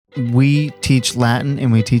we teach Latin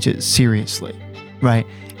and we teach it seriously, right?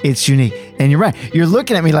 It's unique. And you're right. You're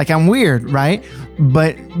looking at me like I'm weird, right?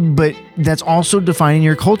 But that's also defining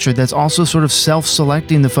your culture. That's also sort of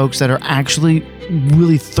self-selecting the folks that are actually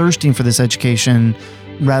really thirsting for this education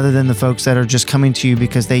rather than the folks that are just coming to you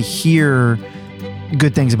because they hear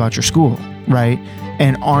good things about your school, right?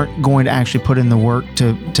 And aren't going to actually put in the work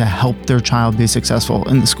to help their child be successful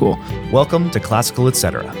in the school. Welcome to Classical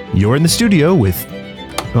Etc. You're in the studio with...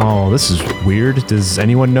 Oh, this is weird. Does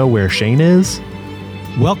anyone know where Shane is?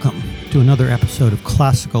 Welcome to another episode of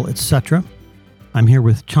Classical Etc. I'm here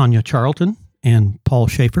with Tanya Charlton and Paul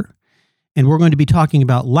Schaefer, and we're going to be talking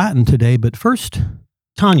about Latin today. But first,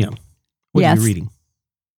 Tanya, what are you reading?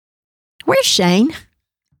 Where's Shane?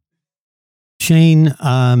 Shane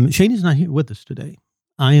is not here with us today.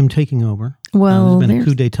 I am taking over. Well, there's been a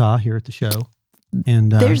coup d'etat here at the show, and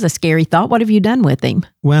there's a scary thought. What have you done with him?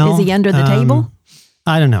 Well, is he under the table?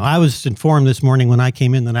 I don't know. I was informed this morning when I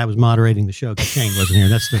came in that I was moderating the show because Shane wasn't here.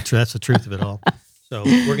 That's the truth of it all. So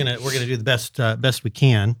we're gonna do the best we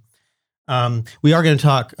can. We are going to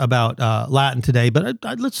talk about Latin today, but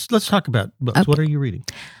let's talk about books. Okay. What are you reading?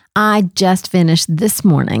 I just finished this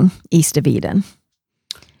morning East of Eden,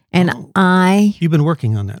 and you've been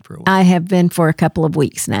working on that for a while. I have been for a couple of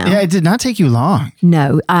weeks now. Yeah, it did not take you long.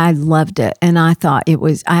 No, I loved it, and I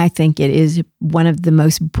think it is one of the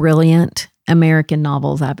most brilliant American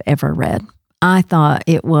novels I've ever read. I thought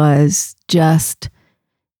it was just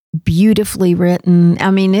beautifully written. I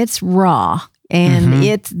mean, it's raw, and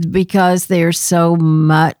it's because there's so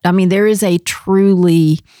much. I mean, there is a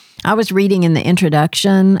truly. I was reading in the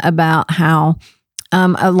introduction about how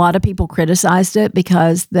a lot of people criticized it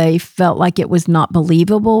because they felt like it was not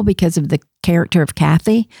believable because of the character of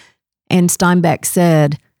Kathy. And Steinbeck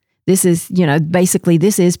said, this is, basically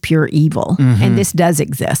this is pure evil, and this does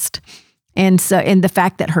exist. And the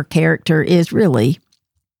fact that her character is really,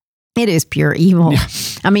 it is pure evil. Yeah.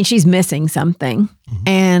 I mean, she's missing something.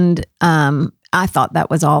 And I thought that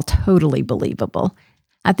was all totally believable.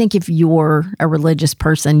 I think if you're a religious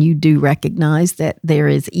person, you do recognize that there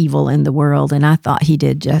is evil in the world. And I thought he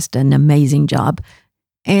did just an amazing job.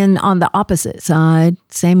 And on the opposite side,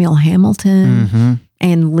 Samuel Hamilton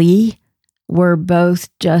and Lee were both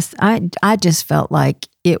just, I just felt like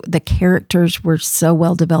the characters were so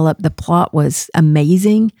well developed. The plot was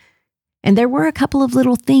amazing. And there were a couple of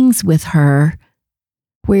little things with her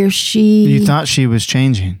where you thought she was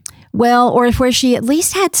changing. Well, or where she at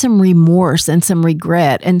least had some remorse and some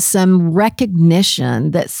regret and some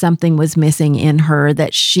recognition that something was missing in her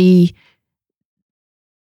that she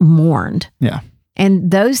mourned. Yeah. And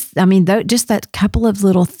just that couple of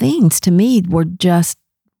little things to me were just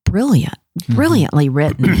brilliantly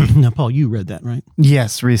written. Now, Paul, you read that, right?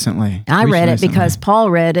 Yes, recently. I read it because Paul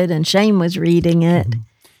read it and Shane was reading it.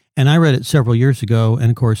 And I read it several years ago. And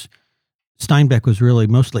of course, Steinbeck was really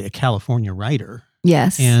mostly a California writer.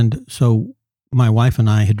 Yes. And so my wife and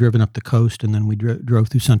I had driven up the coast, and then we drove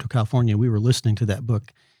through Central California. We were listening to that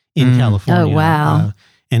book in California. Oh, wow.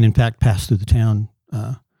 And in fact, passed through the town,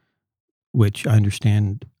 which I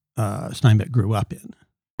understand Steinbeck grew up in.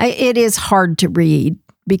 It is hard to read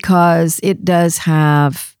because it does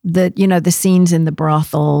have the scenes in the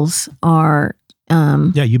brothels are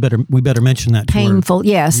we better mention that. Painful.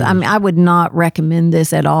 Yes. I mean, I would not recommend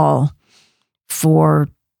this at all for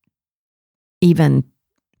even,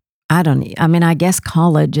 I guess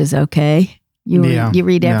college is okay. You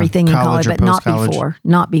read everything in college, but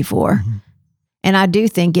not before. And I do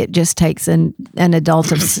think it just takes an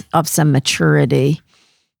adult of some maturity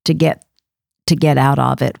to get out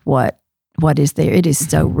of it what is there. It is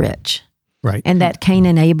so rich. Right. And that Cain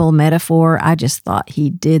and Abel metaphor, I just thought he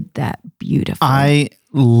did that beautifully. I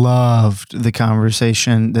loved the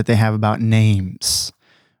conversation that they have about names.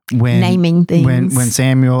 Naming things. When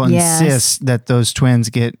Samuel insists that those twins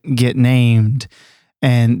get named,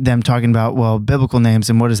 and them talking about, well, biblical names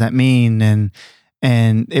and what does that mean, and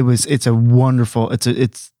it's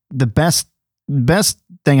the best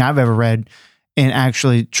thing I've ever read in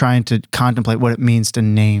actually trying to contemplate what it means to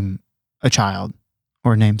name a child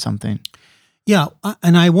or name something. Yeah,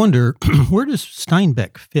 and I wonder, where does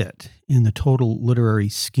Steinbeck fit in the total literary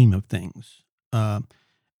scheme of things? I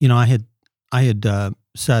had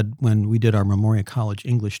said when we did our Memoria College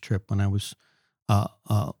English trip, when I was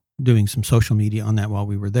doing some social media on that while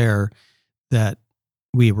we were there, that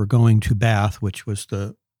we were going to Bath, which was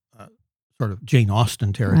the sort of Jane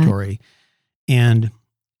Austen territory. Right. And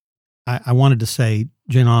I wanted to say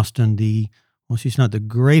Jane Austen, she's not the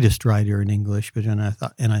greatest writer in English, but I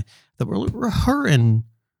thought her and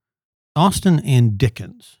Austen and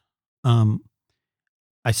Dickens.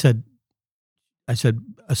 I said I said,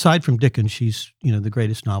 aside from Dickens, she's the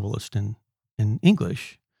greatest novelist in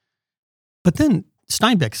English. But then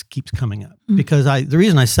Steinbeck keeps coming up because the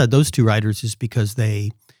reason I said those two writers is because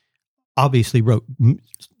they obviously wrote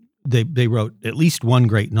they wrote at least one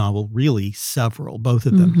great novel, really several. Both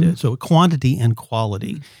of them did. So quantity and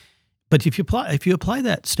quality. But if you apply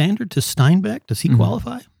that standard to Steinbeck, does he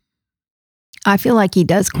qualify? I feel like he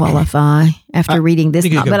does qualify after reading this.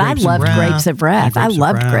 But I loved Grapes of Wrath. I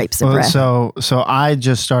loved Grapes of Wrath. So I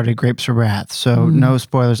just started Grapes of Wrath. So no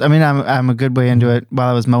spoilers. I mean, I'm a good way into it. While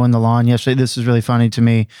I was mowing the lawn yesterday, this is really funny to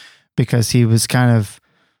me because he was kind of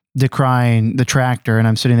decrying the tractor, and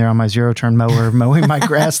I'm sitting there on my zero-turn mower mowing my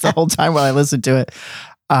grass the whole time while I listened to it.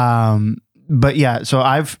 But yeah, so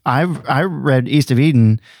I read East of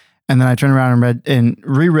Eden. And then I turned around and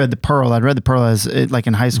reread The Pearl. I'd read The Pearl as like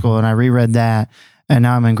in high school, and I reread that, and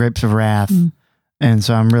now I'm in Grapes of Wrath, and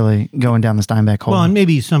so I'm really going down the Steinbeck hole. Well, and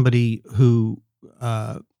maybe somebody who's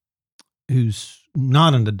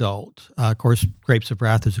not an adult. Of course, Grapes of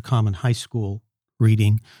Wrath is a common high school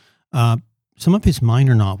reading. Some of his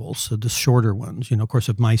minor novels, so the shorter ones, of course,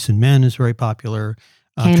 Of Mice and Men is very popular.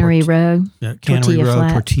 Cannery Row, Cannery Row,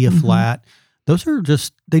 Tortilla Flat. Those are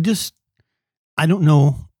I don't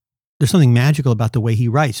know. There's something magical about the way he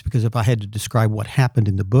writes, because if I had to describe what happened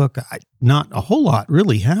in the book, not a whole lot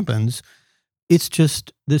really happens. It's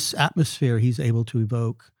just this atmosphere he's able to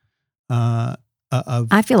evoke. I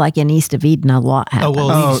feel like in East of Eden, a lot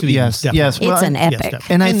happens. Yes. Well, it's an epic. Yes,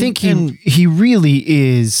 and I think he really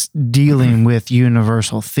is dealing with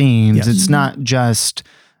universal themes. Yes. It's not just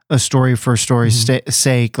a story for story's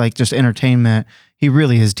sake, like just entertainment. He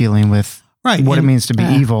really is dealing with what it means to be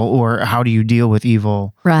evil, or how do you deal with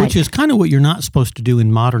evil. Right. Which is kind of what you're not supposed to do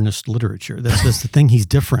in modernist literature. That's the thing. He's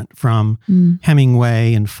different from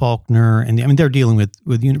Hemingway and Faulkner. And I mean, they're dealing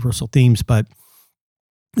with universal themes, but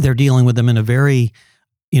they're dealing with them in a very,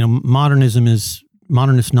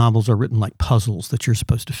 modernist novels are written like puzzles that you're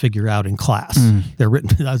supposed to figure out in class. They're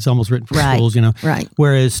written, it's almost written for schools, Right.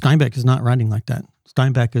 Whereas Steinbeck is not writing like that.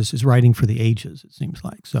 Steinbeck is writing for the ages, it seems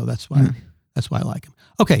like. So that's why I like him.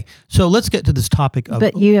 Okay, so let's get to this topic of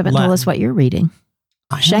But you haven't Latin. told us what you're reading.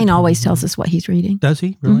 Shane always tells us what he's reading. Does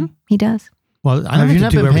he? Really? He does. Well, I don't have you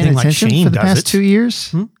not to do been paying everything like attention Shane for the does past it. 2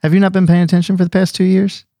 years? Have you not been paying attention for the past 2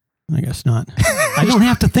 years? I guess not. I don't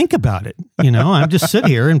have to think about it. I just sit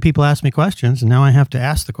here and people ask me questions, and now I have to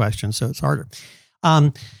ask the questions, so it's harder.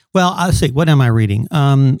 Well, I'll see. What am I reading?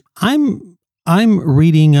 I'm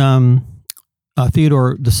reading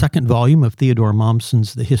Theodore, the second volume of Theodore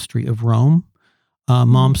Mommsen's The History of Rome.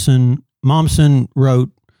 Mommsen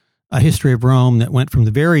wrote a history of Rome that went from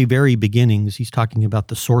the very, very beginnings. He's talking about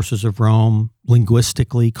the sources of Rome,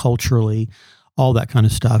 linguistically, culturally, all that kind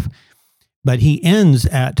of stuff. But he ends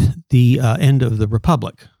at the end of the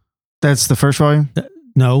Republic. That's the first volume?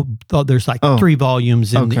 No, there's like 3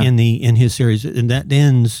 volumes in his series, and that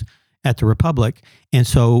ends at the Republic. And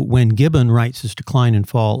so when Gibbon writes his Decline and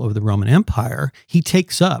Fall of the Roman Empire, he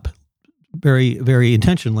takes up very, very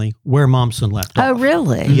intentionally where Mommsen left off. Oh,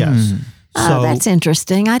 really? Yes. So, that's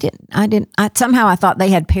interesting. I somehow I thought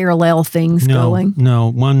they had parallel things going. No,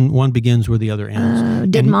 one begins where the other ends.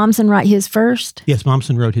 Did Mommsen write his first? Yes,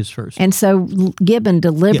 Mommsen wrote his first. And so Gibbon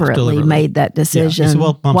deliberately made that decision. Yeah.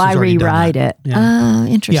 Well, why rewrite it? Yeah.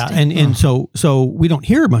 Interesting. And so we don't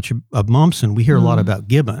hear much of Mommsen. We hear a lot about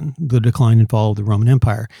Gibbon, the decline and fall of the Roman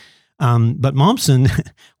Empire. But Mommsen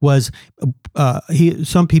was,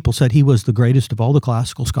 some people said he was the greatest of all the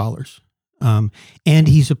classical scholars. And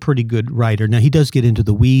he's a pretty good writer. Now, he does get into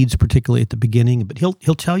the weeds, particularly at the beginning, but he'll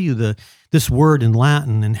tell you this word in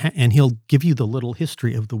Latin, and he'll give you the little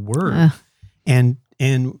history of the word. And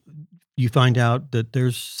you find out that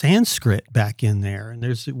there's Sanskrit back in there, and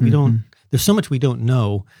there's so much we don't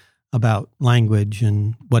know about language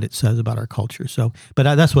and what it says about our culture. So,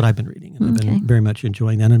 but that's what I've been reading, and I've been very much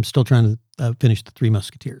enjoying that. I'm still trying to finish the Three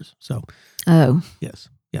Musketeers. So, yes.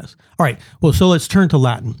 All right. Well, so let's turn to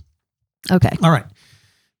Latin. Okay. All right.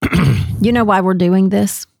 You know why we're doing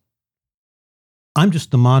this? I'm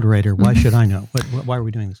just the moderator. Why should I know? Why are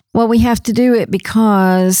we doing this? Well, we have to do it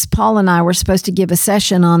because Paul and I were supposed to give a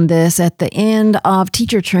session on this at the end of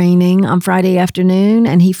teacher training on Friday afternoon,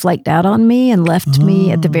 and he flaked out on me and left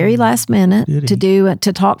me at the very last minute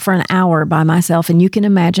to talk for an hour by myself. And you can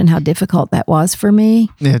imagine how difficult that was for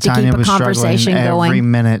me to keep a conversation going every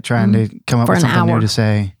minute trying to come up with something new to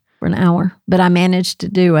say. For an hour, but I managed to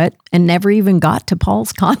do it and never even got to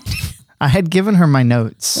Paul's content. I had given her my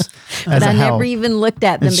notes, but I never even looked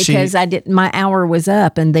at them because I didn't. My hour was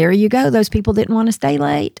up, and there you go. Those people didn't want to stay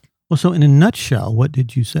late. Well, so in a nutshell, what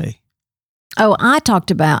did you say? Oh, I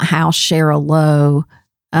talked about how Cheryl Lowe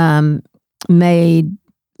made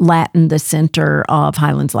Latin the center of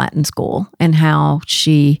Highlands Latin School, and how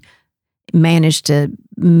she managed to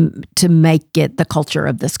make it the culture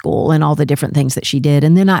of the school and all the different things that she did.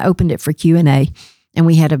 And then I opened it for Q&A, and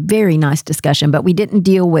we had a very nice discussion, but we didn't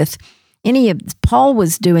deal with any of, Paul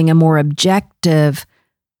was doing a more objective,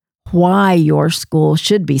 why your school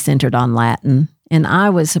should be centered on Latin. And I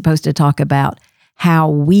was supposed to talk about how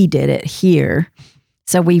we did it here.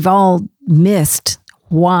 So we've all missed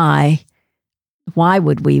why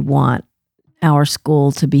would we want our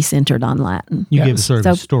school to be centered on Latin? You gave a sort of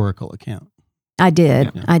historical account. I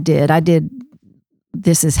did. Yeah. I did.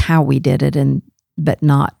 This is how we did it, but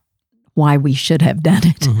not why we should have done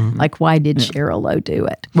it. Mhm. Like, why did Cheryl Lowe do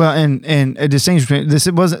it? Well, and a distinction between this,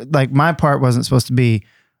 it wasn't like my part wasn't supposed to be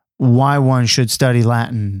why one should study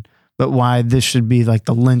Latin, but why this should be like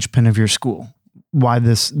the linchpin of your school. Why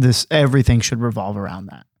this everything should revolve around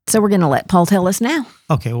that. So we're going to let Paul tell us now.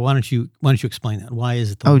 Okay, well, why don't you explain that? Why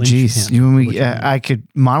is it the Oh, linchpin? geez. I could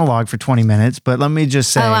monologue for 20 minutes, but let me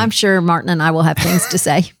just say. Oh, I'm sure Martin and I will have things to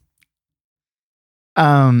say.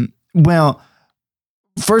 Well,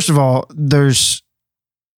 first of all, there's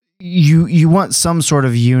you want some sort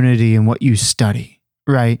of unity in what you study,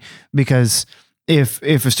 right? Because if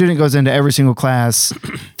a student goes into every single class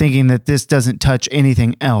thinking that this doesn't touch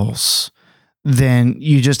anything else, then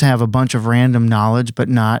you just have a bunch of random knowledge, but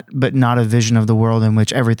not a vision of the world in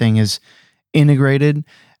which everything is integrated.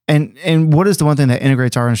 And what is the one thing that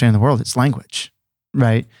integrates our understanding of the world? It's language,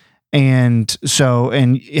 right? And so,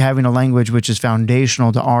 and having a language which is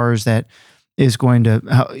foundational to ours, that is going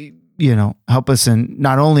to help us in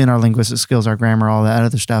not only in our linguistic skills, our grammar, all that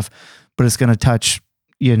other stuff, but it's going to touch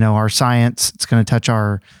our science. It's going to touch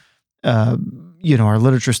our our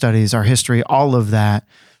literature studies, our history, all of that.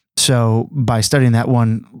 So by studying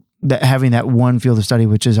having that one field of study,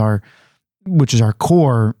 which is our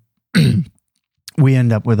core, we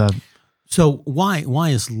end up with a. So why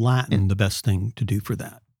is Latin the best thing to do for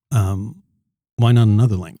that? Why not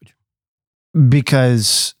another language?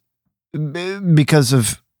 Because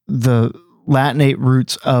of the Latinate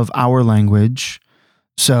roots of our language.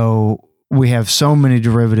 So we have so many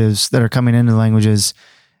derivatives that are coming into languages.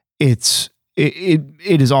 It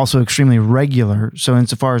is also extremely regular. So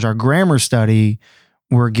insofar as our grammar study,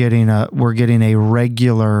 we're getting a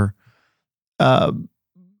regular an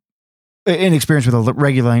experience with a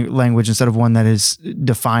regular language instead of one that is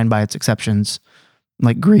defined by its exceptions,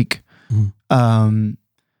 like Greek. Mm.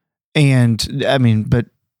 And I mean, but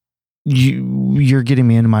you're getting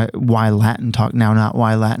me into my why Latin talk now, not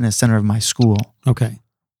why Latin is center of my school. Okay,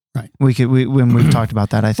 right. When we've talked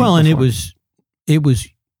about that, I think. Well, and before. it was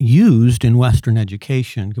used in Western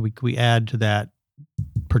education. Could we add to that?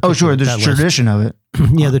 Oh, sure. There's a tradition of it.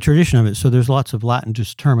 Yeah, the tradition of it. So there's lots of Latin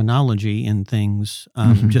just terminology in things,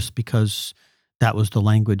 just because that was the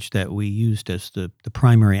language that we used as the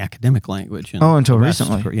primary academic language. Until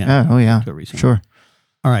recently. Until recently. Sure.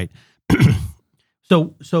 All right.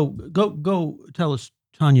 So go tell us,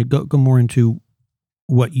 Tanya. Go more into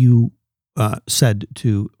what you said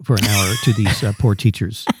for an hour to these poor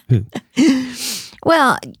teachers.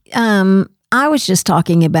 Well, I was just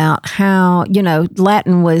talking about how,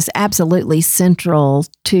 Latin was absolutely central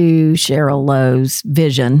to Cheryl Lowe's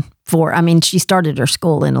vision she started her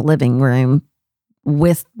school in a living room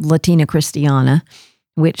with Latina Christiana,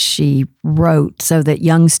 which she wrote so that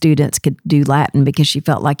young students could do Latin because she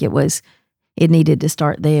felt like it needed to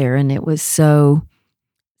start there. And it was so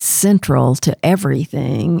central to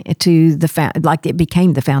everything, like it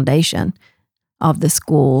became the foundation of the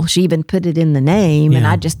school. She even put it in the name. Yeah. And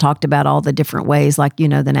I just talked about all the different ways, like, the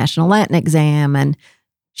National Latin exam. And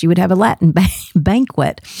she would have a Latin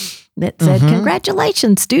banquet that said,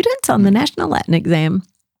 congratulations, students, on the National Latin exam.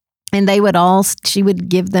 And she would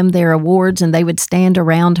give them their awards, and they would stand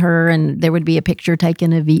around her, and there would be a picture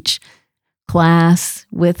taken of each class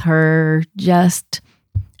with her.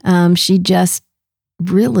 She just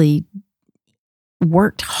really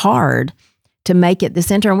worked hard to make it the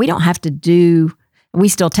center. And we don't have to we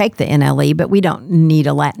still take the NLE, but we don't need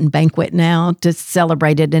a Latin banquet now to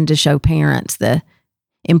celebrate it and to show parents the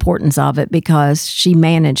importance of it, because she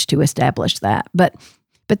managed to establish that. But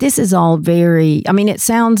this is all it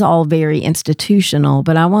sounds all very institutional,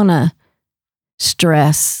 but I want to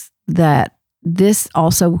stress that this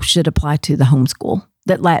also should apply to the homeschool,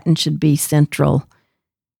 that Latin should be central.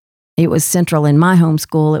 It was central in my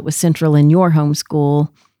homeschool. It was central in your homeschool,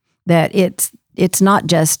 that it's not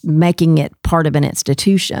just making it part of an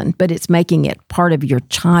institution, but it's making it part of your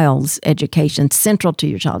child's education, central to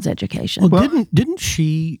your child's education. Well, didn't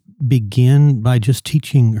she begin by just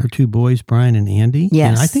teaching her two boys, Brian and Andy?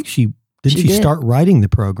 Yes. And I think she Didn't She she did. start writing the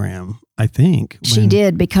program, I think? She when-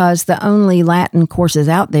 did, because the only Latin courses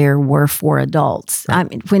out there were for adults. I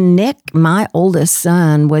mean, when Nick, my oldest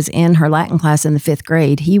son, was in her Latin class in the 5th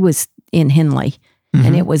grade, he was in Henley,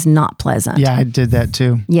 and it was not pleasant. Yeah, I did that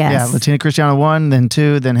too. Yes. Yeah, Latina Christiana 1, then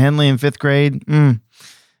 2, then Henley in 5th grade.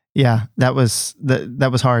 Yeah, that was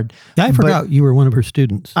hard. Yeah, I forgot you were one of her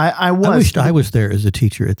students. I was. I wished I was there as a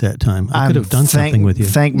teacher at that time. I could have done something with you.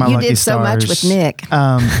 Thank my You lucky did so much with stars. Nick.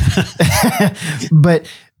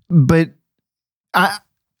 But I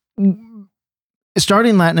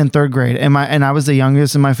starting Latin in 3rd grade, and I was the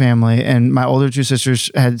youngest in my family, and my older 2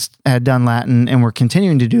 sisters had done Latin and were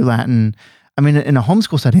continuing to do Latin. I mean, in a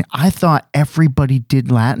homeschool setting, I thought everybody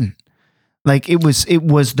did Latin. Like it was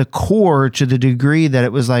the core, to the degree that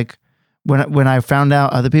it was like when I found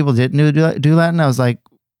out other people didn't do Latin, I was like,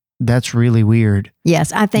 that's really weird.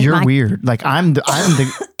 Yes, I think You're weird. Like I'm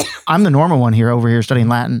the normal one over here studying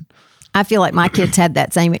Latin. I feel like my kids had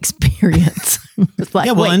that same experience. It's like,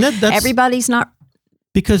 Yeah, well, wait, and that's everybody's not.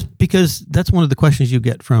 because that's one of the questions you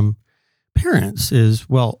get from parents is,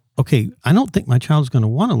 well, okay, I don't think my child's going to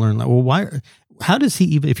want to learn that. Well, why? How does he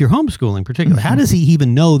even, if you're homeschooling particularly, how does he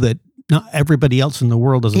even know that not everybody else in the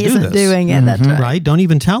world doesn't do Isn't this? doing it. That's right. Right? Don't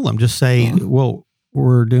even tell them. Just say, well,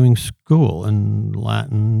 we're doing school and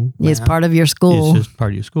Latin. It's math. part of your school. It's just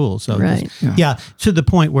part of your school. So Right. yeah, to the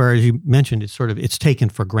point where, as you mentioned, it's taken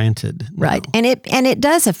for granted. now. Right. And it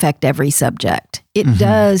does affect every subject. It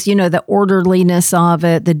does, the orderliness of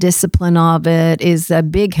it, the discipline of it is a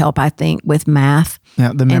big help, I think, with math.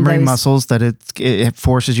 Yeah, the memory those- muscles that it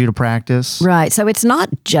forces you to practice. Right. So it's not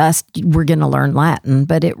just we're going to learn Latin,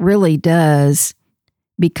 but it really does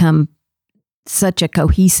become such a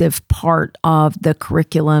cohesive part of the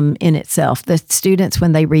curriculum in itself. The students,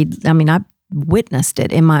 when they read, I mean, I've witnessed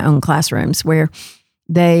it in my own classrooms where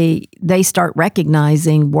they start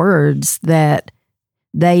recognizing words that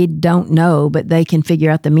they don't know, but they can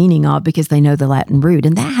figure out the meaning of because they know the Latin root.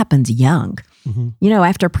 And that happens young. Mhm.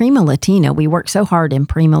 After Prima Latina, we worked so hard in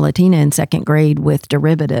Prima Latina in 2nd grade with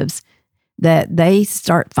derivatives that they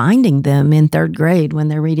start finding them in 3rd grade when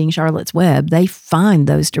they're reading Charlotte's Web. They find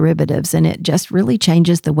those derivatives, and it just really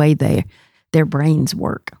changes the way their brains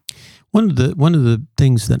work. One of the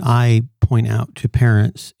things that I point out to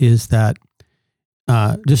parents is that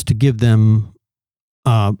just to give them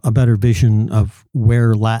a better vision of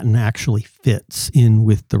where Latin actually fits in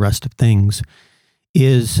with the rest of things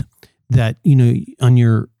is that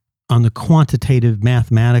on the quantitative,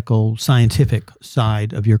 mathematical, scientific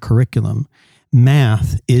side of your curriculum,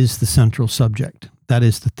 math is the central subject. That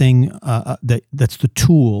is the thing that's the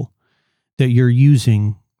tool that you're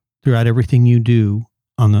using throughout everything you do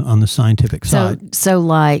on the scientific side. So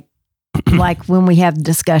like when we have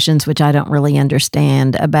discussions, which I don't really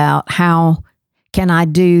understand, about how can I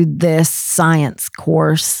do this science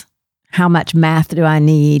course? How much math do I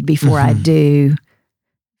need before I do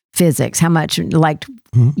physics? How much,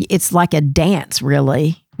 it's like a dance,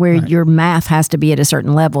 really, where your math has to be at a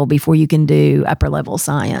certain level before you can do upper level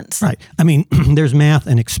science. Right. I mean, there's math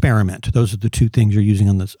and experiment. Those are the two things you're using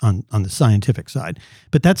on the scientific side.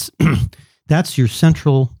 But that's that's your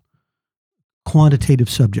central quantitative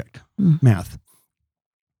subject, math.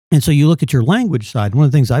 And so you look at your language side. One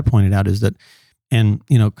of the things I pointed out is that, and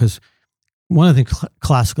because one of the things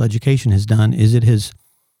classical education has done is it has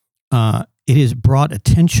brought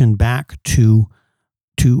attention back to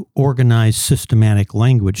organized systematic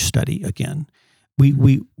language study again.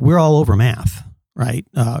 We're all over math, right?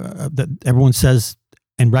 That everyone says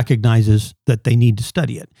and recognizes that they need to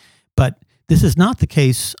study it, but this is not the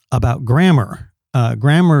case about grammar.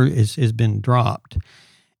 Grammar has been dropped,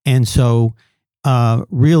 and so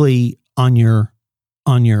really on your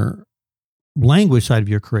language side of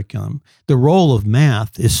your curriculum, the role of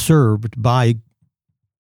math is served by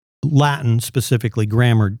Latin, specifically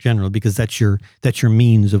grammar generally, because that's your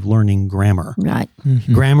means of learning grammar. Right.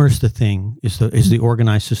 Grammar's the thing, is the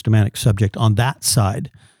organized systematic subject on that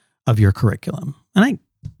side of your curriculum. And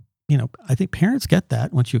I think parents get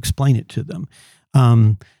that once you explain it to them,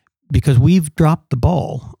 because we've dropped the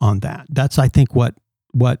ball on that. That's, I think, what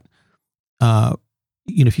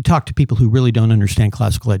if you talk to people who really don't understand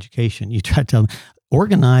classical education, you try to tell them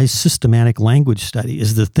organized systematic language study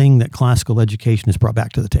is the thing that classical education has brought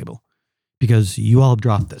back to the table, because you all have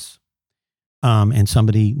dropped this. And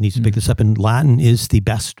somebody needs to pick this up, and Latin is the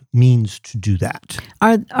best means to do that.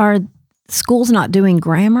 Are schools not doing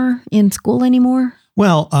grammar in school anymore?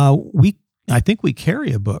 Well, I think we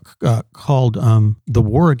carry a book called "The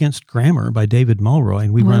War Against Grammar" by David Mulroy,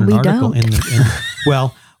 and we run an article don't.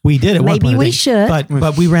 well, We did at one Maybe point, I we think. should.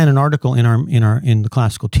 But we ran an article in the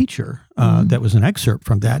Classical Teacher that was an excerpt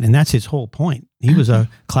from that, and that's his whole point. He was a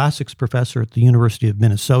classics professor at the University of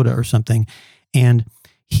Minnesota or something, and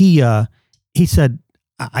he said,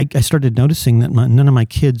 I started noticing that none of my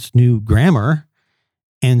kids knew grammar,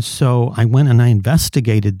 and so I went and I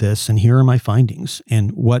investigated this, and here are my findings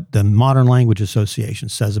and what the Modern Language Association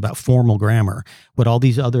says about formal grammar, what all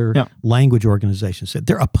these other language organizations said.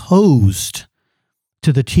 They're opposed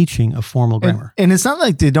to the teaching of formal grammar. And it's not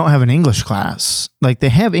like they don't have an English class. Like they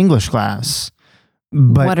have English class,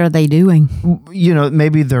 but what are they doing?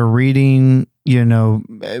 Maybe they're reading,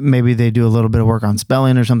 maybe they do a little bit of work on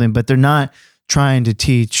spelling or something, but they're not trying to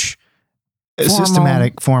teach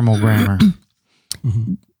systematic formal grammar.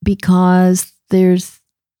 Mm-hmm. Because they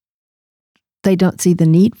don't see the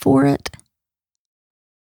need for it.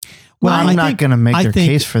 Well, I'm not going to make their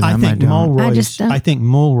case for them. I think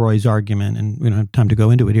Mulroy's argument, and we don't have time to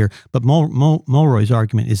go into it here, but Mulroy's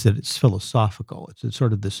argument is that it's philosophical. It's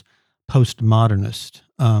sort of this postmodernist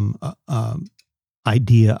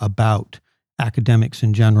idea about academics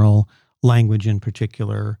in general, language in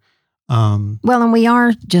particular. And we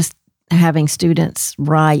are just having students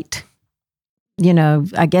write.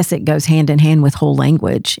 I guess it goes hand in hand with whole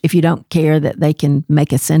language. If you don't care that they can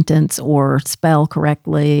make a sentence or spell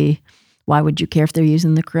correctly, why would you care if they're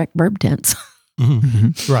using the correct verb tense?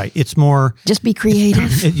 Mm-hmm. Right. It's more just be creative.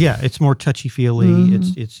 It's more touchy-feely.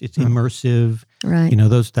 Mm-hmm. It's immersive. Right.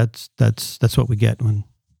 That's what we get when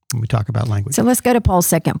we talk about language. So let's go to Paul's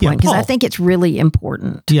second point because I think it's really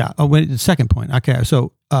important. Yeah. The second point. Okay.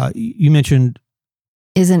 So you mentioned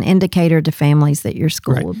is an indicator to families that your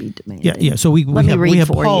school will be demanding. Yeah. So we have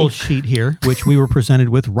Paul's sheet here, which we were presented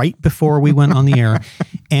with right before we went on the air,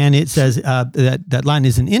 and it says that Latin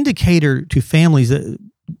is an indicator to families that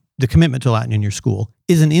the commitment to Latin in your school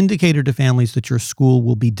is an indicator to families that your school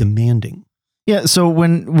will be demanding. Yeah. So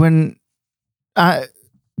when I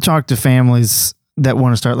talk to families that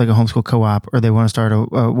want to start like a homeschool co-op, or they want to start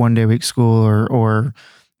a 1 day a week school, or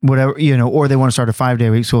whatever, or they want to start a 5 day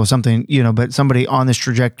a week school or something, but somebody on this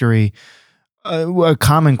trajectory, a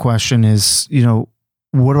common question is,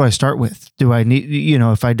 what do I start with? Do I need,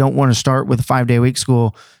 if I don't want to start with a 5 day a week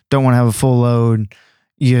school, don't want to have a full load,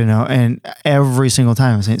 and every single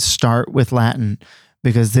time I'm saying start with Latin,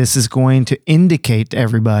 because this is going to indicate to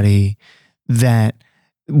everybody that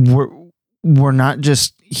we're not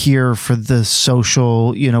just here for the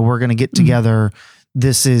social, we're going to get together.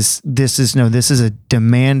 This is a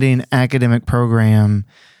demanding academic program.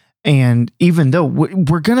 And even though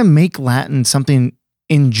we're going to make Latin something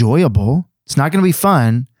enjoyable, it's not going to be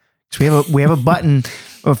fun. So we have a button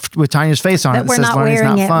with Tanya's face on it that says learning's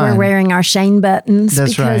not fun. We're wearing our Shane buttons.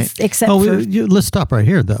 That's right. Let's stop right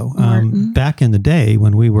here though. Back in the day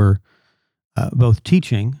when we were both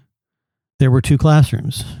teaching, there were two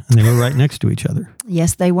classrooms, and they were right next to each other.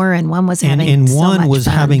 Yes, they were, and one was having and so one much was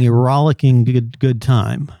fun. having a rollicking good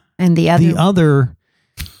time, and the other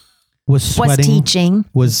was sweating. Was teaching.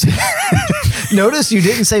 Notice you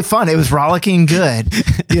didn't say fun; it was rollicking good.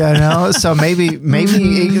 So maybe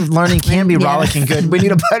learning can be rollicking good. We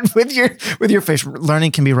need a button with your face.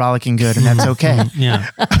 Learning can be rollicking good, and that's okay. Yeah.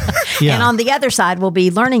 And on the other side will be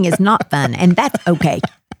learning is not fun, and that's okay.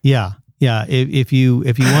 Yeah. Yeah, if you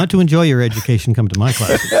want to enjoy your education, come to my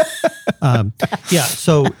class.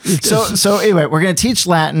 So anyway, we're going to teach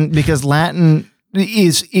Latin because Latin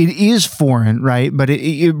is foreign, right? But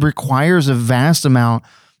it requires a vast amount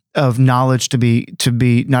of knowledge to be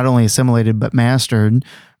not only assimilated but mastered,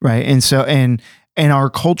 right? And so and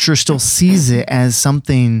our culture still sees it as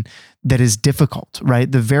something that is difficult,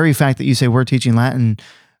 right? The very fact that you say we're teaching Latin,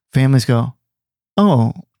 families go,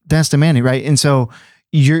 "Oh, that's demanding," right? And so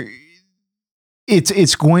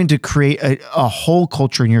it's going to create a whole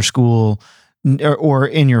culture in your school or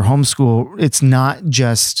in your homeschool. It's not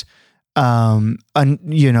just,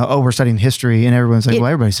 we're studying history and everyone's like, well,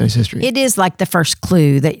 everybody studies history. It is like the first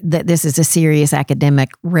clue that this is a serious academic,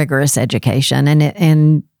 rigorous education.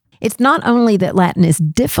 And it's not only that Latin is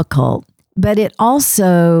difficult, but it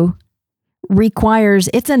also requires,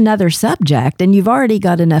 it's another subject and you've already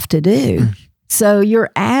got enough to do. So you're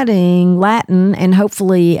adding Latin and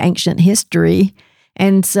hopefully ancient history.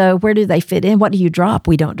 And so where do they fit in? What do you drop?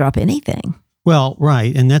 We don't drop anything. Well,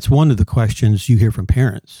 right. And that's one of the questions you hear from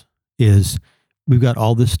parents is we've got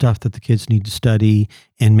all this stuff that the kids need to study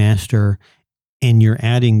and master, and you're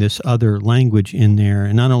adding this other language in there.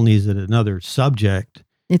 And not only is it another subject,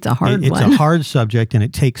 it's a hard one. It's a hard subject and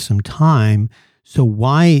it takes some time. So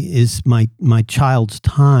why is my child's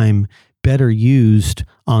time better used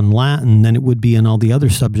on Latin than it would be in all the other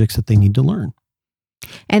subjects that they need to learn?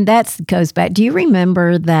 And that goes back. Do you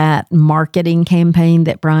remember that marketing campaign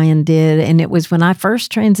that Brian did? And it was when I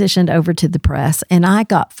first transitioned over to the press, and I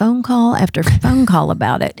got phone call after phone call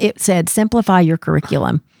about it. It said, simplify your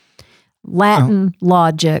curriculum, Latin,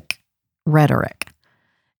 logic, rhetoric.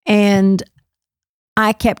 And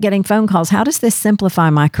I kept getting phone calls. How does this simplify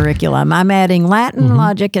my curriculum? I'm adding Latin,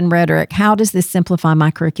 logic, and rhetoric. How does this simplify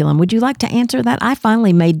my curriculum? Would you like to answer that? I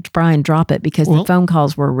finally made Brian drop it because the phone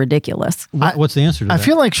calls were ridiculous. What's the answer to that? I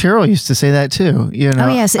feel like Cheryl used to say that too. You know?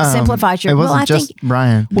 Oh, yes, it simplifies your... It wasn't I just think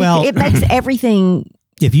Brian. Well, it makes everything...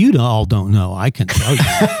 If you all don't know, I can tell you.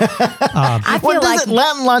 I feel like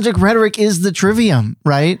Latin, logic, rhetoric is the trivium,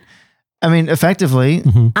 right? I mean, effectively.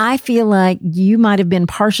 I feel like you might have been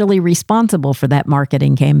partially responsible for that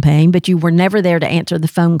marketing campaign, but you were never there to answer the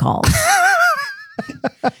phone calls.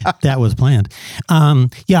 That was planned.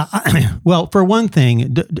 Well, for one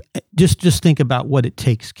thing, just think about what it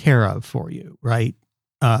takes care of for you, right?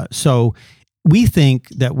 So we think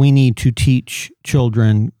that we need to teach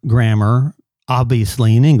children grammar,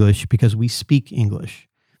 obviously in English, because we speak English.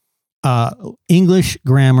 English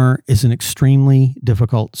grammar is an extremely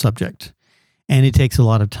difficult subject, and it takes a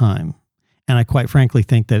lot of time. And I quite frankly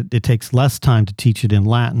think that it takes less time to teach it in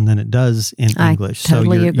Latin than it does in English. I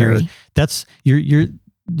totally agree.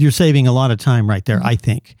 You're saving a lot of time right there, I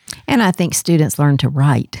think. And I think students learn to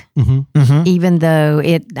write, Mm-hmm. even though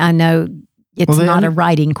I know it's not a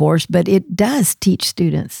writing course, but it does teach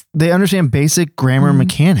students. They understand basic grammar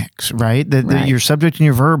mechanics, right? That your subject and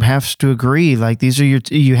your verb has to agree. Like these are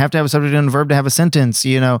you have to have a subject and a verb to have a sentence.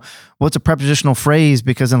 You know, what's a prepositional phrase?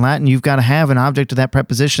 Because in Latin, you've got to have an object to that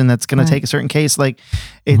preposition that's going to take a certain case. Like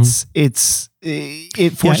it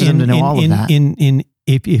forces them to know all of that.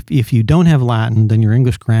 If you don't have Latin, then your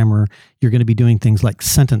English grammar, you're going to be doing things like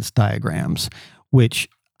sentence diagrams, which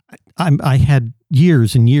I had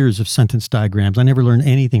years and years of sentence diagrams. I never learned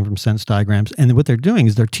anything from sentence diagrams. And what they're doing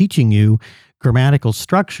is they're teaching you grammatical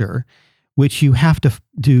structure, which you have to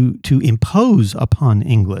impose upon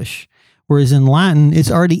English. Whereas in Latin,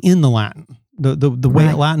 it's already in the Latin. The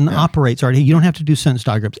way Latin operates already. You don't have to do sentence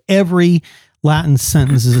diagrams. Every Latin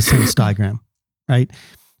sentence is a sentence diagram, right?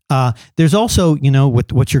 There's also,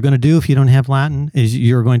 what you're going to do if you don't have Latin is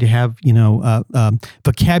you're going to have,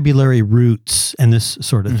 vocabulary roots and this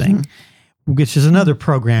sort of thing, which is another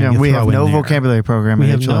program. We have no vocabulary program. We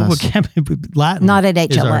at have no HLS. vocabulary. Latin, Not at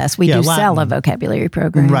HLS. We do sell a vocabulary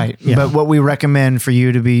program. Right. Yeah. But what we recommend for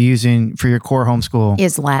you to be using for your core homeschool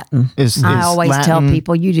Is Latin. I always tell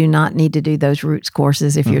people you do not need to do those roots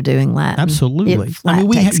courses if you're doing Latin. Absolutely.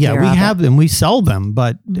 We have them. We sell them,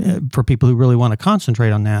 but for people who really want to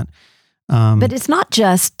concentrate on that. But it's not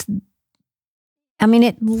just,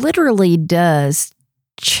 it literally does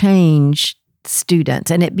change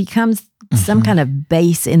students, and it becomes some kind of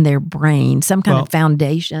base in their brain, some kind of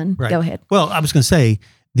foundation. Right. Go ahead. Well, I was going to say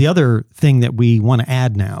the other thing that we want to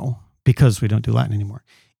add now, because we don't do Latin anymore,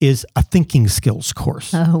 is a thinking skills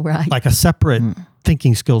course. Oh, right. Like a separate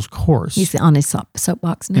thinking skills course. He's on his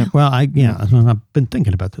soapbox now. Well, I've been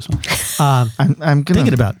thinking about this one. I'm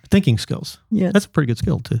thinking about thinking skills. Yeah. That's a pretty good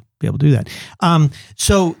skill to be able to do that.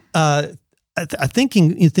 I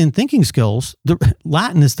thinking within thinking skills,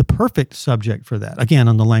 Latin is the perfect subject for that. Again,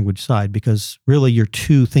 on the language side, because really your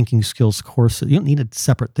two thinking skills courses, you don't need a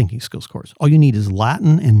separate thinking skills course. All you need is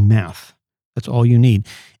Latin and math. That's all you need.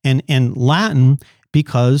 And Latin,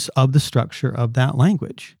 because of the structure of that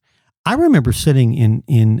language. I remember sitting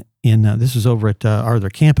in this was over at our other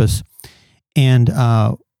campus, and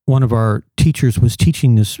one of our teachers was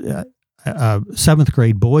teaching this 7th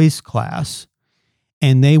grade boys class,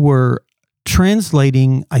 and they were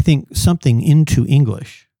translating, I think, something into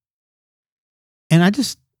English. And I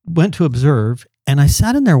just went to observe, and I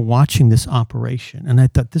sat in there watching this operation, and I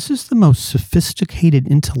thought, this is the most sophisticated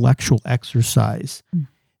intellectual exercise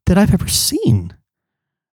that I've ever seen.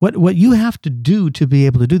 What you have to do to be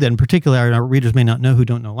able to do that, in particular, our readers may not know who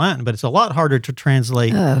don't know Latin, but it's a lot harder to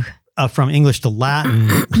translate from English to Latin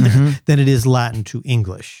than it is Latin to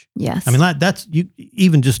English. Yes. That's you.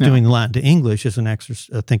 Even just doing Latin to English is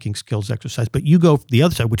a thinking skills exercise. But you go the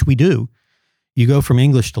other side, which we do. You go from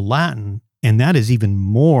English to Latin, and that is even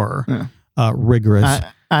more rigorous.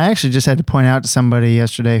 I actually just had to point out to somebody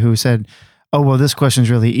yesterday who said, "Oh, well, this question's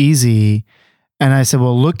really easy." And I said,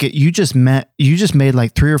 well, look, you just made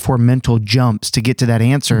like 3 or 4 mental jumps to get to that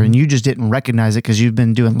answer, and you just didn't recognize it because you've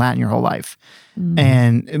been doing Latin your whole life.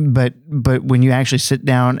 But when you actually sit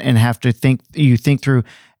down and have to think through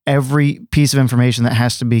every piece of information that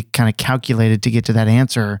has to be kind of calculated to get to that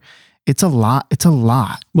answer. It's a lot. It's a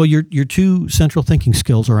lot. Well, your two central thinking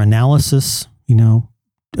skills are analysis,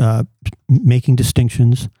 making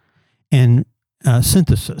distinctions, and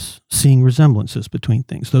synthesis, seeing resemblances between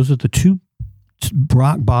things. Those are the two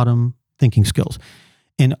rock bottom thinking skills.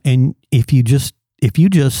 And if you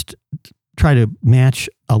just try to match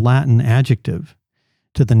a Latin adjective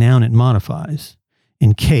to the noun it modifies,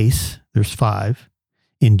 in case there's 5,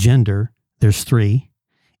 in gender there's 3,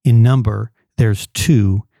 in number there's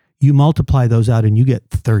 2. You multiply those out and you get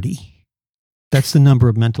 30. That's the number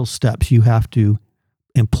of mental steps you have to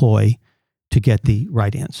employ to get the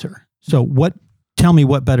right answer. So tell me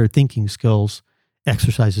what better thinking skills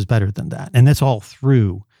exercise is better than that. And that's all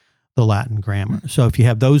through the Latin grammar. So if you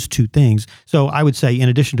have those two things, so I would say in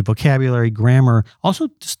addition to vocabulary, grammar, also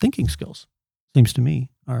just thinking skills, seems to me,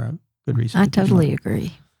 are a good reason. I totally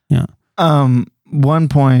agree. Yeah. One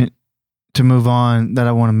point to move on that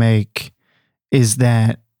I want to make is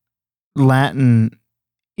that Latin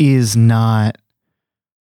is not,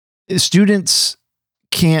 students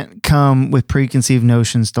can't come with preconceived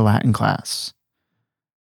notions to Latin class.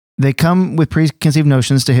 They come with preconceived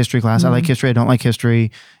notions to history class. Mm-hmm. I like history. I don't like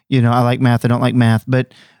history. I like math. I don't like math.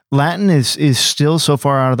 But Latin is still so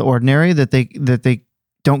far out of the ordinary that they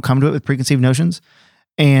don't come to it with preconceived notions.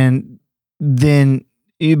 And then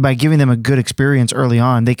by giving them a good experience early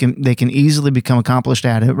on, they can easily become accomplished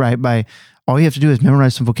at it, right? By all you have to do is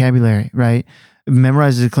memorize some vocabulary, right?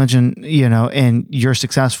 Memorize the declension, and you're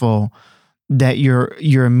successful. That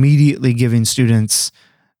you're immediately giving students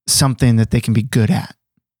something that they can be good at.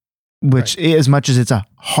 Which, right, as much as it's a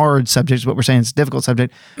hard subject, is what we're saying, it's a difficult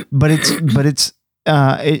subject, but it's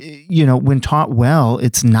when taught well,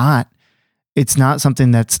 it's not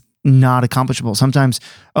something that's not accomplishable. Sometimes,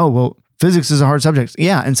 physics is a hard subject.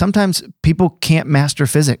 Yeah. And sometimes people can't master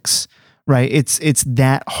physics, right? It's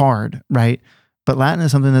that hard, right? But Latin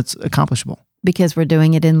is something that's accomplishable. Because we're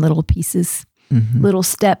doing it in little pieces, little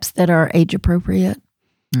steps that are age appropriate.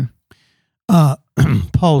 Yeah.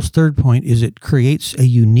 Paul's third point is it creates a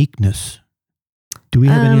uniqueness. Do we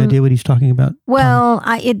have any idea what he's talking about? Well,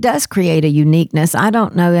 it does create a uniqueness. I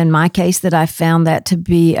don't know in my case that I found that to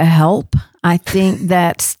be a help. I think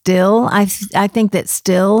that still, I think that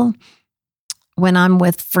still when I'm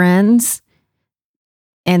with friends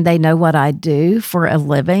and they know what I do for a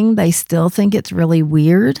living, they still think it's really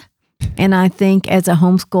weird. And I think as a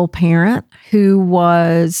homeschool parent who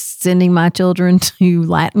was sending my children to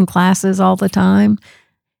Latin classes all the time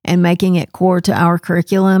and making it core to our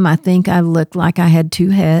curriculum, I think I looked like I had two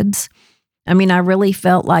heads. I mean, I really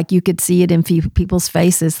felt like you could see it in people's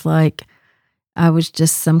faces, like I was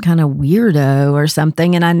just some kind of weirdo or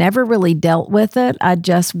something. And I never really dealt with it. I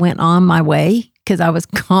just went on my way because I was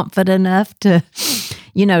confident enough to,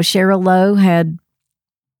 Cheryl Lowe had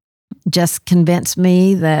just convinced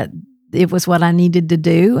me that it was what I needed to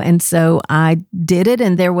do. And so I did it.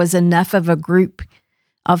 And there was enough of a group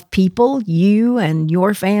of people, you and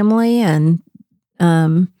your family and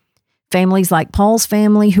families like Paul's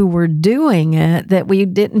family who were doing it, that we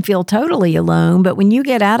didn't feel totally alone. But when you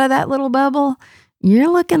get out of that little bubble,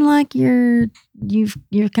 you're looking like you're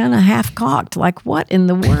kind of half cocked. Like, what in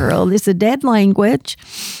the world? It's a dead language.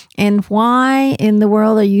 And why in the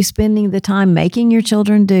world are you spending the time making your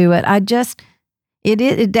children do it?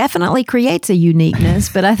 It definitely creates a uniqueness,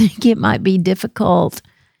 but I think it might be difficult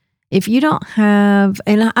if you don't have,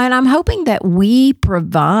 and I'm hoping that we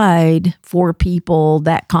provide for people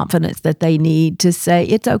that confidence that they need to say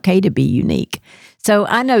it's okay to be unique. So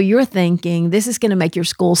I know you're thinking this is going to make your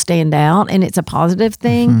school stand out and it's a positive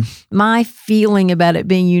thing. Mm-hmm. My feeling about it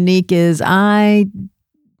being unique is I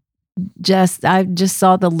just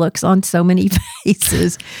saw the looks on so many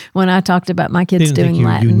faces when I talked about my kids they didn't doing think you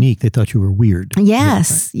Latin. Were unique. They thought you were weird.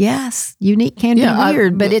 Yes, yes. Unique can be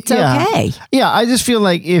weird, but it's okay. Yeah, I just feel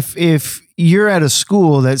like if you're at a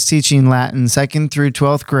school that's teaching Latin 2nd through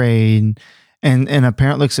 12th grade, and a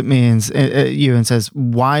parent looks at me and you and says,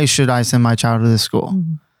 "Why should I send my child to this school?"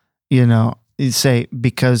 Mm-hmm. You say,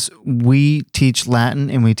 because we teach Latin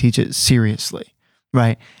and we teach it seriously,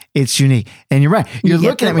 right? It's unique. And you're right. You're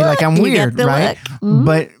looking at me like I'm weird, right?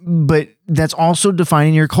 Mm-hmm. But that's also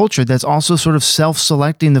defining your culture. That's also sort of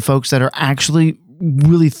self-selecting the folks that are actually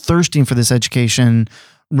really thirsting for this education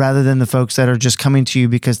rather than the folks that are just coming to you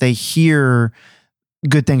because they hear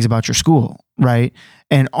good things about your school, right?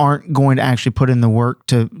 And aren't going to actually put in the work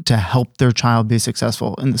to help their child be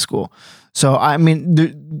successful in the school. So, I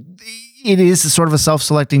mean, it is sort of a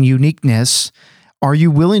self-selecting uniqueness. Are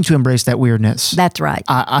you willing to embrace that weirdness? That's right.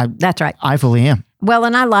 That's right. I fully am. Well,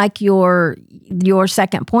 and I like your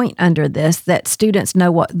second point under this, that students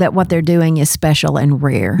know what they're doing is special and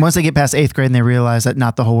rare. Once they get past 8th grade and they realize that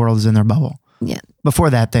not the whole world is in their bubble. Yeah.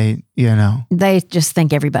 Before that, they just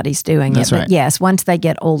think everybody's doing That's it. right. But yes, once they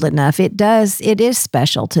get old enough, it is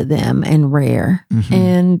special to them and rare. Mhm.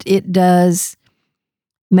 And it does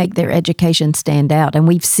make their education stand out. And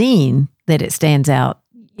we've seen that it stands out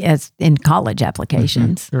as in college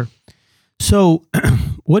applications. Sure. So,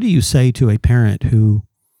 what do you say to a parent who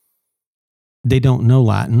they don't know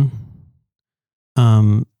Latin?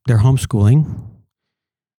 They're homeschooling.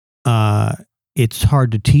 It's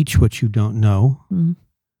hard to teach what you don't know.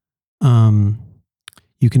 Mhm.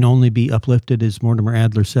 You can only be uplifted, as Mortimer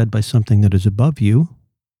Adler said, by something that is above you.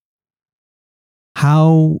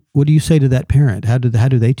 What do you say to that parent? How do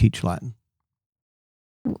they teach Latin?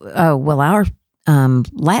 Oh, well, our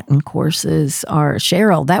Latin courses are,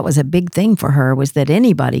 Cheryl, that was a big thing for her, was that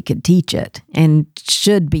anybody could teach it and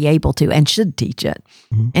should be able to and should teach it.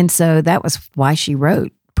 Mm-hmm. And so that was why she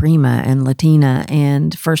wrote Prima and Latina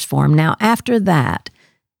and First Form. Now, after that,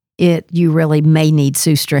 you really may need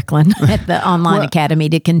Sue Strickland at the online academy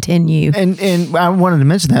to continue. And I wanted to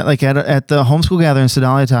mention that, like at the homeschool gathering in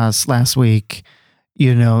Sedalitas last week,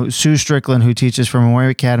 Sue Strickland, who teaches for Memorial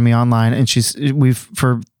Academy online, and we've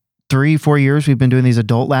for 3-4 years we've been doing these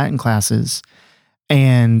adult Latin classes,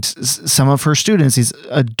 and some of her students, these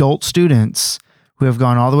adult students who have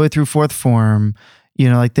gone all the way through fourth form,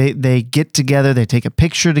 they get together, they take a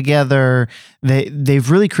picture together. They've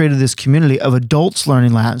really created this community of adults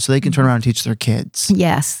learning Latin so they can turn around and teach their kids.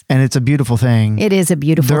 Yes. And it's a beautiful thing. It is a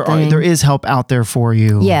beautiful thing. There is help out there for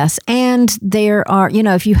you. Yes. And there are,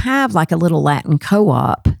 if you have like a little Latin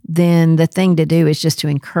co-op, then the thing to do is just to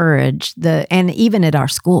encourage and even at our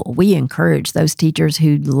school, we encourage those teachers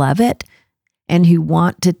who love it and who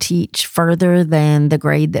want to teach further than the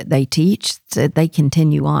grade that they teach, so they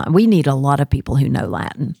continue on. We need a lot of people who know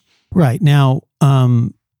Latin. Right. Now,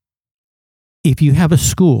 if you have a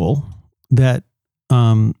school that,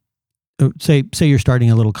 say you're starting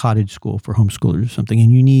a little cottage school for homeschoolers or something,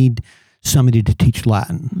 and you need somebody to teach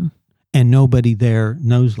Latin, and nobody there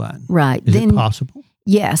knows Latin. Right. Is it possible?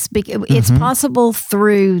 Yes. It's possible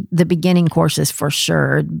through the beginning courses for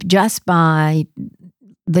sure, just by...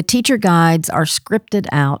 The teacher guides are scripted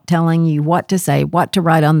out, telling you what to say, what to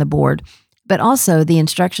write on the board, but also the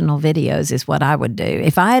instructional videos is what I would do.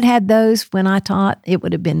 If I had had those when I taught, it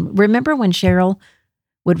would have been, remember when Cheryl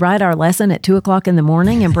would write our lesson at 2:00 in the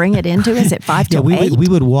morning and bring it into us at 5 till 8? We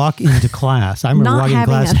would walk into class. I remember Not walking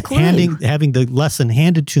into having class, a clue. having the lesson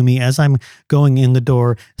handed to me as I'm going in the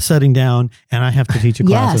door, sitting down, and I have to teach a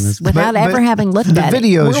class on Yes, this. without ever having looked at it. The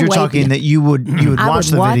videos We're you're waiting. talking that you would watch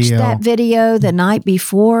the watch video. that video the night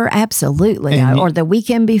before, absolutely, or the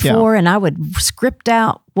weekend before, and I would script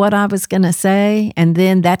out what I was going to say, and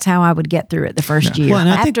then that's how I would get through it the first year. Well, and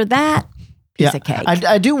I After that, piece of cake.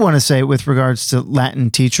 I do want to say with regards to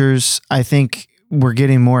Latin teachers, I think we're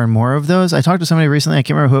getting more and more of those. I talked to somebody recently, I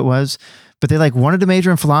can't remember who it was, but they wanted to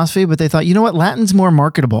major in philosophy, but they thought, you know what, Latin's more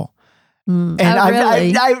marketable. And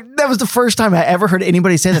really? that was the first time I ever heard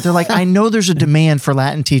anybody say that. They're like, I know there's a demand for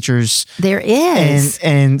Latin teachers. There is.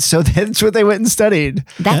 And so that's what they went and studied.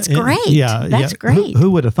 That's great. That's great.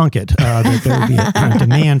 Who would have thunk it that there would be a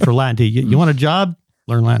demand for Latin? You want a job?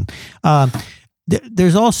 Learn Latin.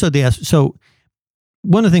 There's also so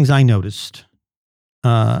one of the things I noticed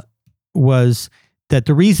was that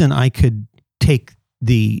the reason I could take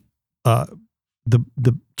the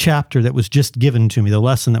chapter that was just given to me, the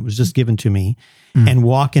lesson that was just given to me, and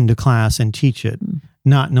walk into class and teach it,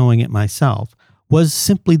 not knowing it myself, was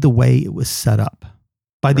simply the way it was set up.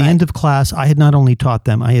 By the end of class, I had not only taught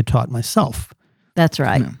them, I had taught myself. That's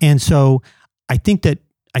right. And so I think that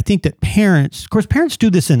parents, of course, parents do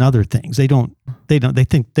this in other things. They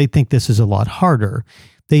think this is a lot harder.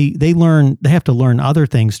 They have to learn other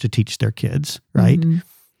things to teach their kids, right?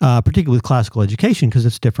 Particularly with classical education, because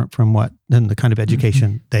it's different than the kind of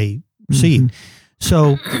education they receive.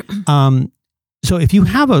 So, so if you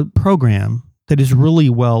have a program that is really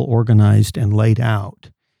well organized and laid out,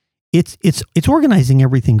 it's organizing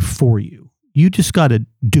everything for you. You just got to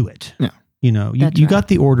do it. Yeah. You got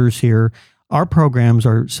the orders here. Our programs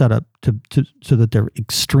are set up so that they're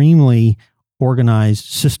extremely organized,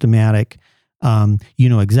 systematic. You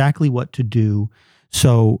know exactly what to do.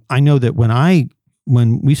 So I know that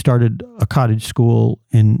when we started a cottage school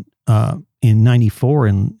in '94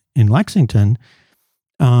 in Lexington,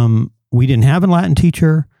 we didn't have a Latin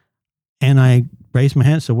teacher, and I raised my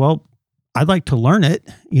hand and said, "Well, I'd like to learn it.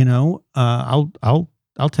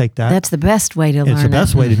 I'll take that." That's the best way to learn it. It's the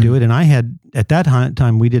best way to do it. And I had, at that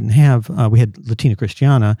time, we didn't have, we had Latina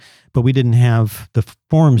Christiana, but we didn't have the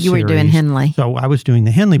Form series. You were doing Henley. So I was doing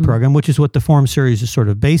the Henley program, which is what the Form series is sort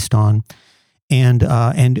of based on. And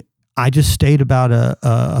I just stayed about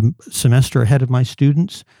a semester ahead of my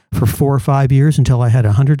students for 4 or 5 years until I had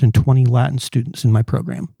 120 Latin students in my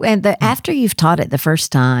program. And after you've taught it the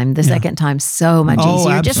first time, the second time so much Oh,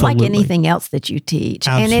 easier, just like absolutely. anything else that you teach.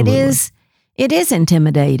 Absolutely. And it is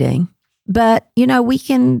intimidating. But, we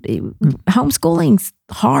can, homeschooling's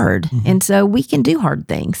hard. And so we can do hard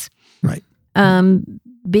things. Right.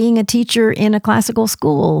 Being a teacher in a classical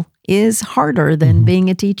school is harder than being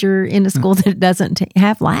a teacher in a school that doesn't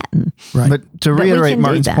have Latin. Right. But to But we reiterate can do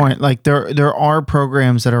Martin's that. point, like there are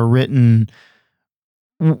programs that are written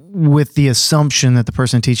with the assumption that the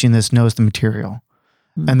person teaching this knows the material.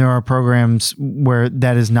 And there are programs where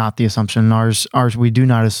that is not the assumption. Ours we do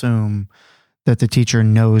not assume that the teacher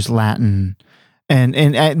knows Latin. And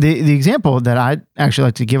the example that I'd actually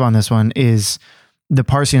like to give on this one is the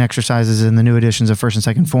parsing exercises in the new editions of First and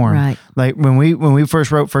Second Form. Right. Like when we first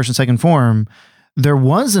wrote First and Second Form, there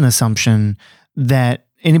was an assumption that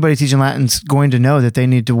anybody teaching Latin's going to know that they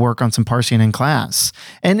need to work on some parsing in class.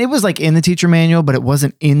 And it was like in the teacher manual, but it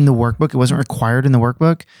wasn't in the workbook. It wasn't required in the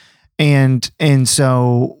workbook. And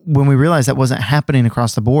so when we realized that wasn't happening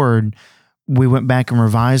across the board, we went back and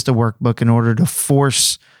revised the workbook in order to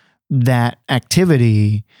force that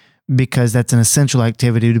activity, because that's an essential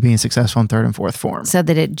activity to being successful in third and fourth form. So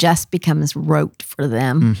that it just becomes rote for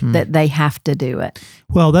them that they have to do it.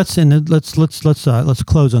 Well, let's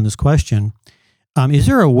close on this question. Is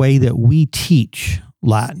there a way that we teach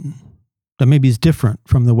Latin that maybe is different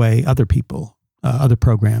from the way other people, other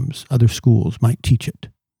programs, other schools might teach it?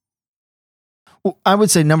 Well, I would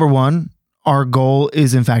say number one, our goal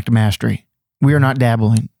is in fact mastery. We are not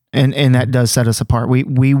dabbling, and that does set us apart.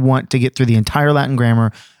 We want to get through the entire Latin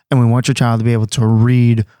grammar, and we want your child to be able to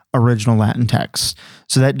read original Latin texts.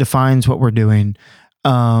 So that defines what we're doing.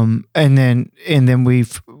 And then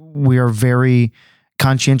we are very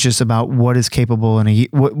conscientious about what is capable in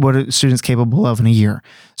what are students capable of in a year.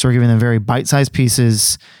 So we're giving them very bite-sized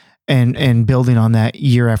pieces and building on that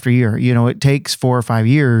year after year. It takes 4 or 5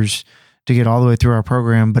 years to get all the way through our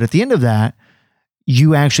program, but at the end of that,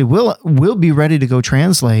 you actually will be ready to go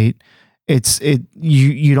translate.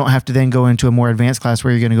 You don't have to then go into a more advanced class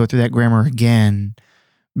where you're going to go through that grammar again,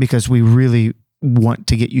 because we really want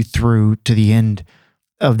to get you through to the end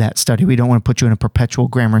of that study. We don't want to put you in a perpetual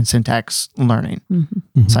grammar and syntax learning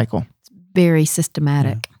cycle. Very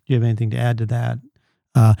systematic. Do you have anything to add to that?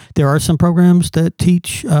 There are some programs that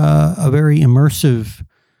teach a very immersive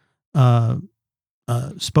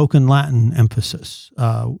spoken Latin emphasis.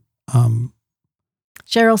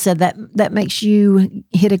 Cheryl said that makes you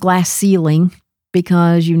hit a glass ceiling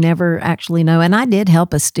because you never actually know. And I did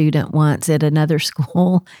help a student once at another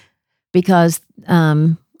school because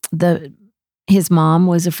his mom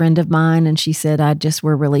was a friend of mine, and she said,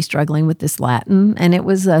 we're really struggling with this Latin. And it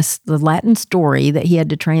was the Latin story that he had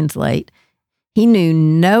to translate. He knew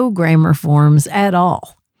no grammar forms at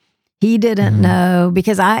all. He didn't know,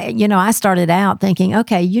 because I started out thinking,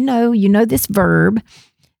 okay, you know this verb,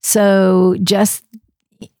 so just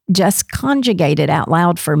conjugate it out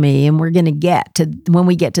loud for me, and we're going to when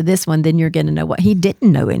we get to this one, then you're going to know what. He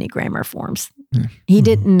didn't know any grammar forms. He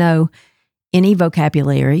didn't know any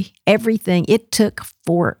vocabulary, everything. It took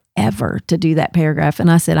forever to do that paragraph.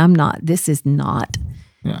 And I said, this is not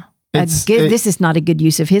this is not a good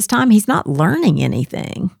use of his time. He's not learning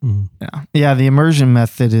anything. Yeah. The immersion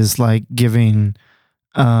method is like giving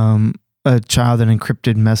a child an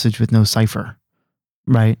encrypted message with no cipher,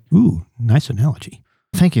 right? Ooh, nice analogy.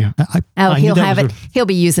 Thank you. He'll have it. He'll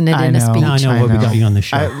be using it in a speech. I know what we got you on the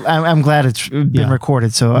show. I'm glad it's been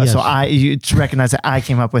recorded, so it's recognized that I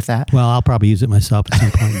came up with that. Well, I'll probably use it myself at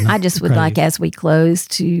some point. I just would like, as we close,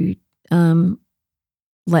 to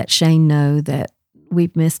let Shane know that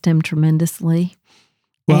we've missed him tremendously.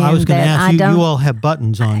 Well, I was going to ask you. You all have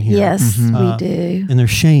buttons on here. Yes, we do, and they're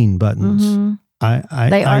Shane buttons.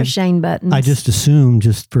 They are Shane buttons. I just assumed,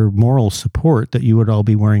 just for moral support, that you would all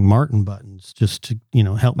be wearing Martin buttons, just to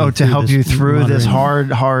help me. To help you through this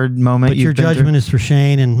hard moment. But your judgment is for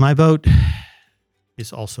Shane, and my vote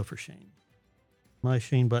is also for Shane. My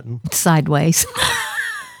Shane button sideways,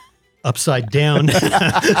 upside down,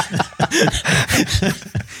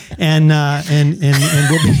 and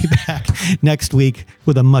we'll be back next week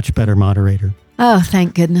with a much better moderator. Oh,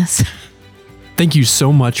 thank goodness. Thank you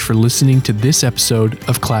so much for listening to this episode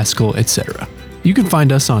of Classical Etc. You can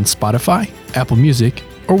find us on Spotify, Apple Music,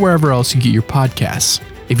 or wherever else you get your podcasts.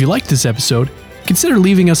 If you liked this episode, consider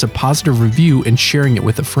leaving us a positive review and sharing it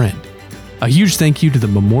with a friend. A huge thank you to the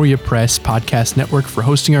Memoria Press Podcast Network for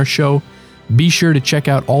hosting our show. Be sure to check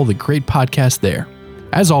out all the great podcasts there.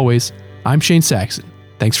 As always, I'm Shane Saxon.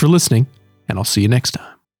 Thanks for listening, and I'll see you next time.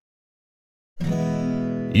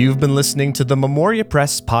 You've been listening to the Memoria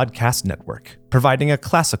Press Podcast Network, providing a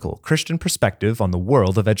classical Christian perspective on the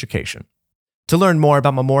world of education. To learn more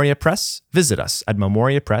about Memoria Press, visit us at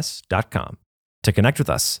memoriapress.com. To connect with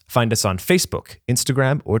us, find us on Facebook,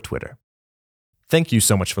 Instagram, or Twitter. Thank you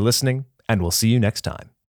so much for listening, and we'll see you next time.